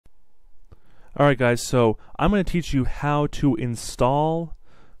Alright guys, so I'm going to teach you how to install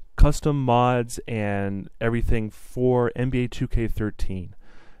custom mods and everything for NBA 2K13.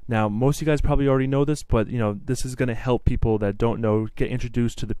 Now, most of you guys probably already know this, but this is going to help people that don't know get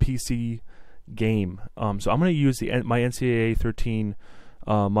introduced to the PC game. So I'm going to use my NCAA 13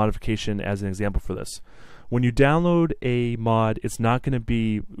 modification as an example for this. When you download a mod, it's not going to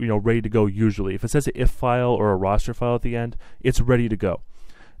be ready to go usually. If it says an if file or a roster file at the end, it's ready to go.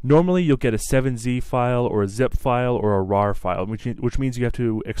 Normally you'll get a 7Z file or a zip file or a RAR file, which means you have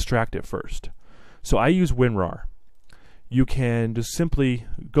to extract it first. So I use WinRAR. You can just simply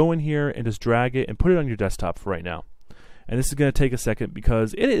go in here and just drag it and put it on your desktop for right now. And this is going to take a second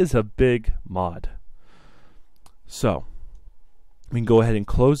because it is a big mod. So we can go ahead and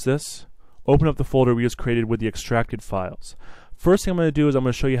close this, open up the folder we just created with the extracted files. First thing I'm going to do is I'm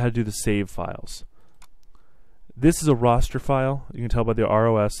going to show you how to do the save files. This is a roster file. You can tell by the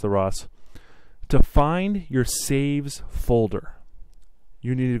ROS, the ROS. To find your saves folder,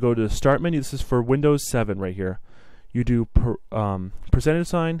 you need to go to the Start menu. This is for Windows 7 right here. You do percentage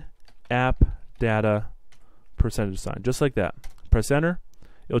sign, app, data, percentage sign, just like that. Press enter.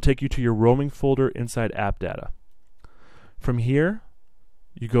 It'll take you to your roaming folder inside app data. From here,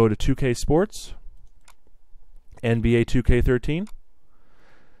 you go to 2K Sports, NBA 2K13,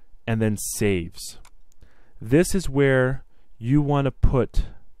 and then saves. This is where you want to put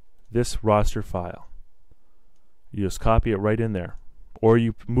this roster file. You just copy it right in there, or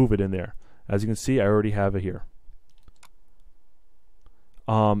you move it in there. As you can see, I already have it here.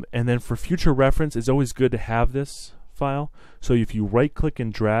 And then for future reference, it's always good to have this file. So if you right-click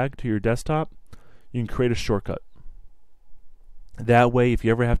and drag to your desktop, you can create a shortcut. That way, if you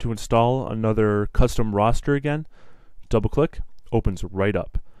ever have to install another custom roster again, double-click, opens right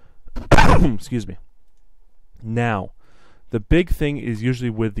up. Excuse me. Now, the big thing is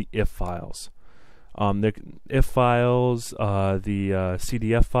usually with the if files. The if files, the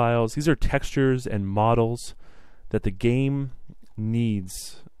Cdf files, these are textures and models that the game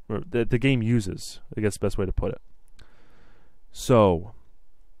needs, or that the game uses, I guess the best way to put it. So,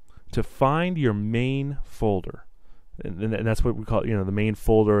 to find your main folder, and that's what we call the main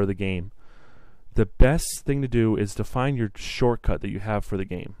folder of the game, the best thing to do is to find your shortcut that you have for the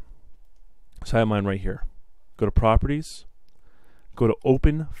game. So I have mine right here. Go to Properties, go to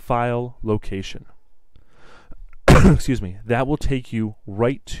Open File Location. Excuse me. That will take you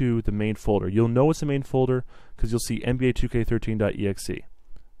right to the main folder. You'll know it's the main folder because you'll see NBA 2K13.exe.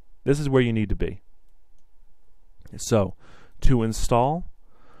 This is where you need to be. So, to install,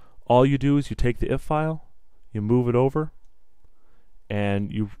 all you do is you take the if file, you move it over,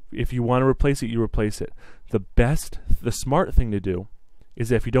 and if you want to replace it, you replace it. The smart thing to do is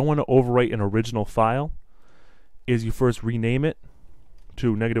that if you don't want to overwrite an original file, is you first rename it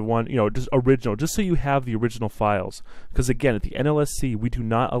to -1, just original, just so you have the original files. Because again, at the NLSC, we do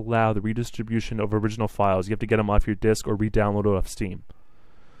not allow the redistribution of original files. You have to get them off your disk or re-download it off Steam.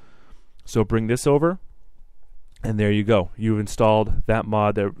 So bring this over, and there you go. You've installed that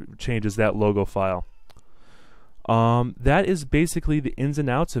mod that changes that logo file. That is basically the ins and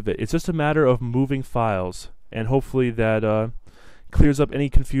outs of it. It's just a matter of moving files, and hopefully that clears up any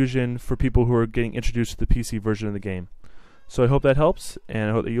confusion for people who are getting introduced to the PC version of the game. So I hope that helps, and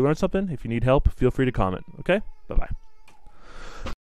I hope that you learned something. If you need help, feel free to comment. Okay? Bye-bye.